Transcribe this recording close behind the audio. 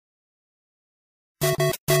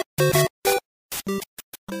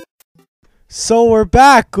So we're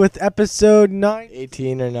back with episode 9.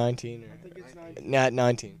 18 or 19 or I think it's 19. not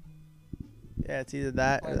 19. Yeah, it's either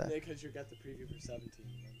that or that. Because you got the preview for 17.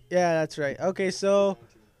 Yeah, that's right. Okay, so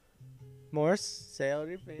Morse, say hello to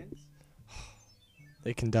your fans.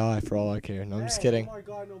 They can die for all I care. No, I'm just Hey, kidding. Oh my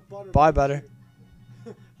God, no butter. Bye, butter.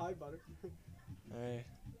 Hi, butter. Alright.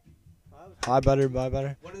 Hi, butter. Bye,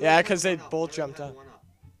 butter. Yeah, because they both jumped up.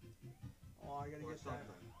 Oh, I gotta get that.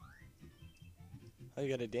 Oh, you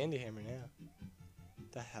got a dandy hammer now.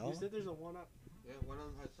 The hell? You said there's a 1-up. Yeah, one of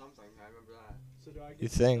them has something. I remember that. So do I get You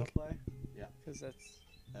to think? still play? Yeah. Because that's...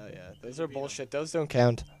 Oh, yeah. Those are bullshit. Those don't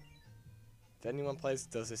count. If anyone plays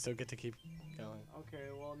those, they still get to keep going. Okay,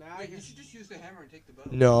 well now Wait, you should just use the hammer and take the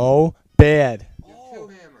boat. No. Bad. You have two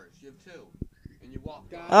hammers. You have two. And you walk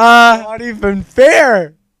down. Not even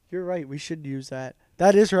fair! You're right, we should use that.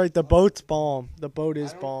 That is right, the boat's bomb. The boat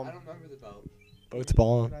is bomb. I don't remember the boat. Boat's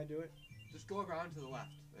balling. Can I do it? Just go around to the left.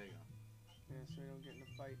 There you go. Yeah, so we don't get in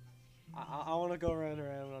a fight. I want to go around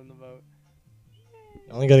on the boat.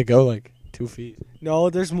 You only gotta go like 2 feet. No,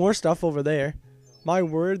 there's more stuff over there. My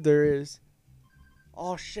word, there is.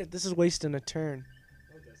 Oh shit, this is wasting a turn.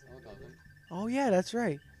 No, it doesn't. Oh yeah, that's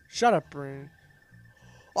right. Shut up, Brandon.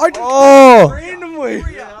 I just Oh! randomly.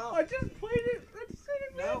 Yeah. I just played it. I just played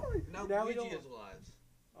it No, randomly. no, Now we Luigi don't- has lives.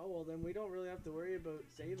 Oh well, then we don't really have to worry about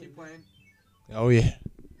saving. Keep playing. Oh, yeah.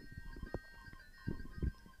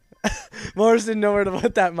 Morris didn't know where to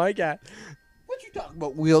put that mic at. What you talking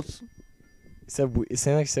about, Wheels? It sounded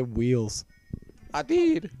like it said wheels. I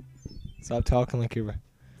did. Stop talking like you're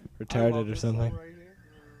retarded or something. Right here.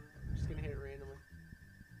 I'm just gonna hit it randomly.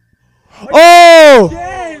 Oh!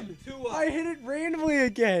 Again! Two up. I hit it randomly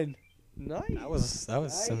again. Nice. That was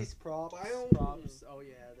some. Nice props. Props. Oh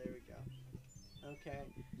yeah, there we go. Okay.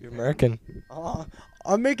 You're American.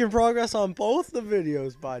 I'm making progress on both the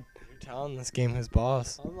videos, bud. You're telling this game who's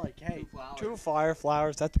boss. I'm like, hey, Flowers. 2 fire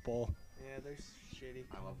flowers. That's bull. yeah, they're shitty.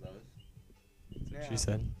 I love those. Yeah, She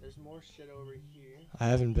said. there's more shit over here. I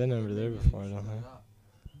haven't been over there before. I don't know.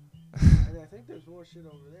 And I think there's more shit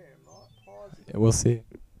over there. I'm not positive. Yeah, we'll see.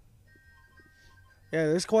 Yeah,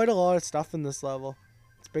 there's quite a lot of stuff in this level.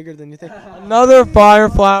 It's bigger than you think. Another fire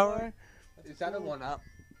flower. Is that a 1-up?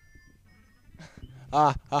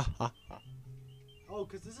 Ah. Oh,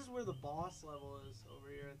 because this is where the boss level is over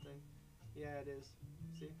here, I think. Yeah, it is.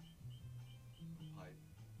 See?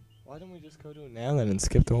 Why don't we just go to it now then and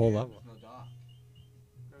skip the whole level? No dock.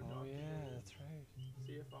 No, Oh dock. yeah, that's right.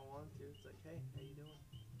 See if I want to. It's like, hey, how you doing?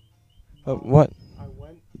 But what? I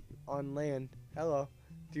went on land. Hello.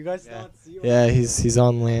 Do you guys Yeah. not see? Yeah, he's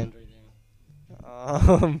on land right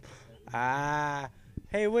now.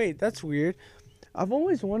 Hey, wait, that's weird. I've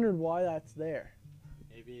always wondered why that's there.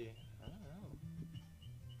 Maybe I don't know.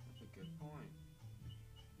 That's a good point.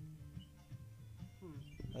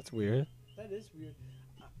 That's weird. That is weird.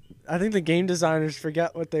 I think the game designers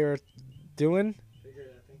forgot what they were doing. I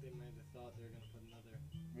think they might have thought they were gonna put another.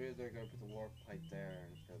 Maybe they're going to put the warp pipe there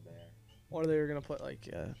instead of there. Or they were gonna put like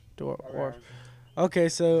door or. Around. Okay,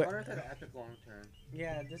 so Connor had an epic long turn.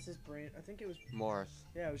 yeah, this is Brand. I think it was. Morris.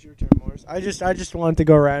 Yeah, it was your turn, Morris. I just wanted to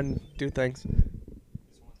go around and do things.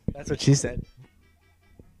 That's what she said.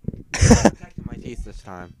 Protecting my teeth this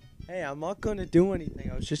time. Hey, I'm not gonna do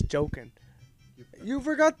anything. I was just joking. You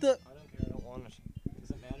forgot the. I don't care. I don't want it.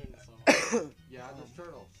 Doesn't matter in this level. Yeah, there's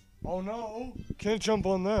turtles. Oh no! Can't jump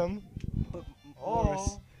on them.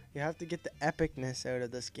 Morris, you have to get the epicness out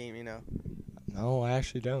of this game, you know. No, I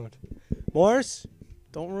actually don't. Morris,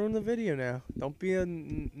 don't ruin the video now. Don't be a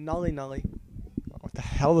nully nully. What the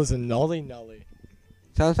hell is a nully nully?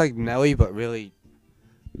 Sounds like Nelly, but really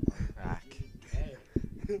crack.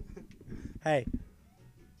 Hey.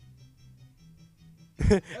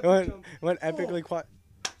 it went epically quiet.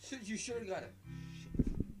 You sure got it.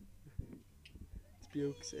 It's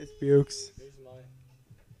Bukes. It's Bukes. Here's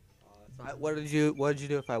mine. What did you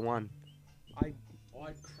do if I won? I'd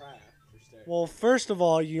crack for start. Well, first of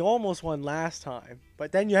all, you almost won last time,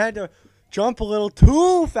 but then you had to jump a little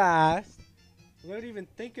too fast without even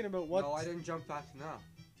thinking about what. No, I didn't jump fast enough.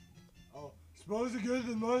 Oh, supposed to get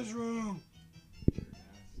the mushroom.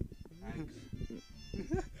 Thanks.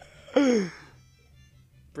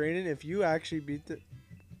 Brandon, if you actually beat the.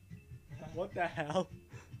 What the hell?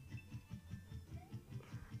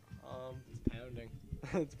 It's pounding.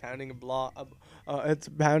 It's pounding a block. It's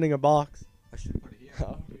pounding a box. I should put it here.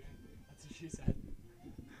 Oh, that's what she said.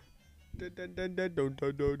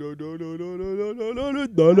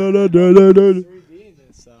 3D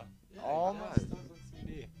this stuff. Almost does look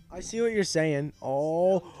 3D. I see what you're saying.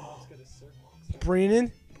 Oh,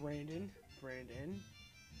 Brandon.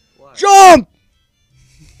 What? Jump!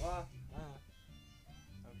 Okay.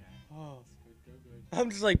 Oh, I'm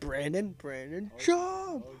just like, Brandon,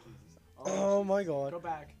 jump. Oh my God. Go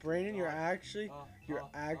back. Brandon, you're actually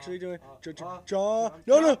doing jump. jump,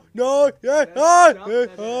 No, yeah, jump, no, jump, yeah,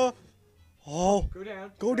 jump. oh, Go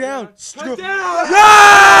down. go down. Touchdown!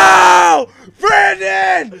 No,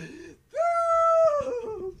 Brandon.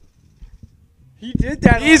 He did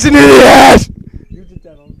that. He's an idiot! You did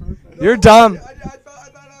that on purpose. You're dumb. I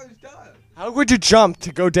thought I was done. How would you jump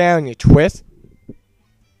to go down, you twit?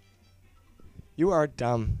 You are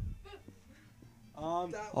dumb.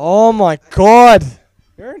 Oh my God.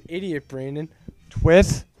 You're an idiot, Brandon.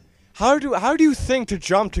 Twit. How do you think to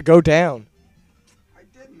jump to go down? I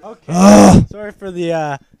didn't. Okay. Ugh. Sorry for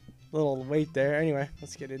the little wait there. Anyway,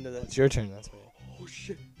 let's get into this. It's your turn. That's right. Oh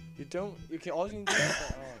shit. You can all you can do is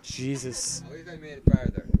oh, Jesus. At least I made it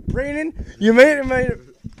farther. Brandon, you made it.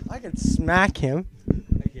 I can smack him.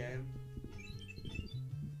 Again.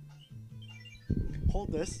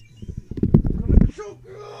 Hold this.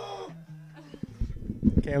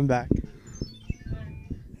 Okay, I'm back.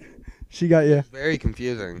 She got you. Very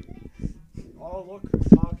confusing. Oh look,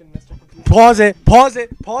 who's talking, Mr. Computer. Pause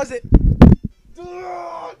it.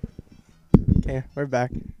 Okay, we're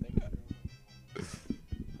back.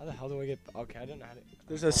 How the hell do I get? Okay, I don't know how to.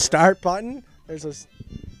 There's a start button.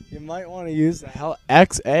 You might want to use The that. hell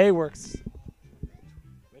XA works.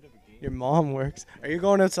 Your mom works. Are you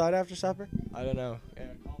going outside after supper? I don't know. Yeah,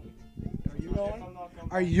 call me. Are you going?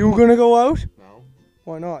 Are you gonna go out? No.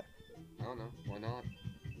 Why not? I don't know. Why not?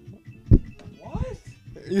 What?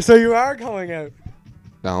 So you are going out.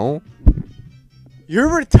 No. You're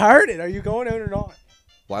retarded. Are you going out or not?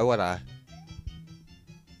 Why would I?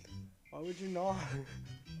 Why would you not?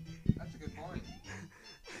 That's a good point.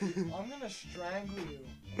 I'm gonna strangle you.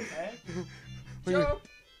 Okay? Jump.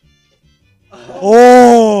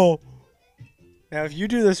 Oh! Now, if you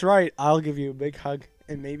do this right, I'll give you a big hug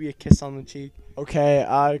and maybe a kiss on the cheek. Okay.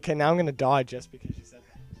 Okay. Now I'm gonna die just because you said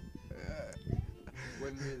that.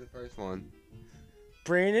 Wouldn't be the first one.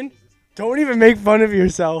 Brandon, don't even make fun of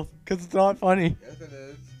yourself, because it's not funny. Yes, it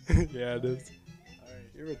is. Yeah, it is.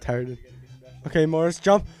 You're retarded. Okay, Morris,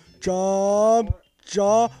 jump. Jump.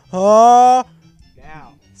 Now,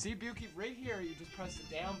 see, Buki, right here, you just press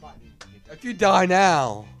the down button. If you die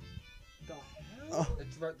now. The hell?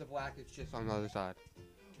 It's right, the black is just on the other side.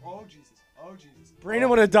 Oh Jesus! Oh Jesus! Brandon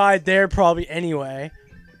would have died there probably anyway.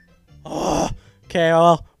 Ugh. Okay,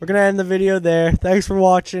 well, we're going to end the video there. Thanks for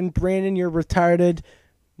watching. Brandon, you're retarded.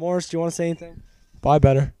 Morris, do you want to say anything? Bye,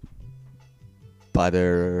 better.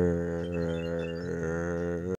 Butter.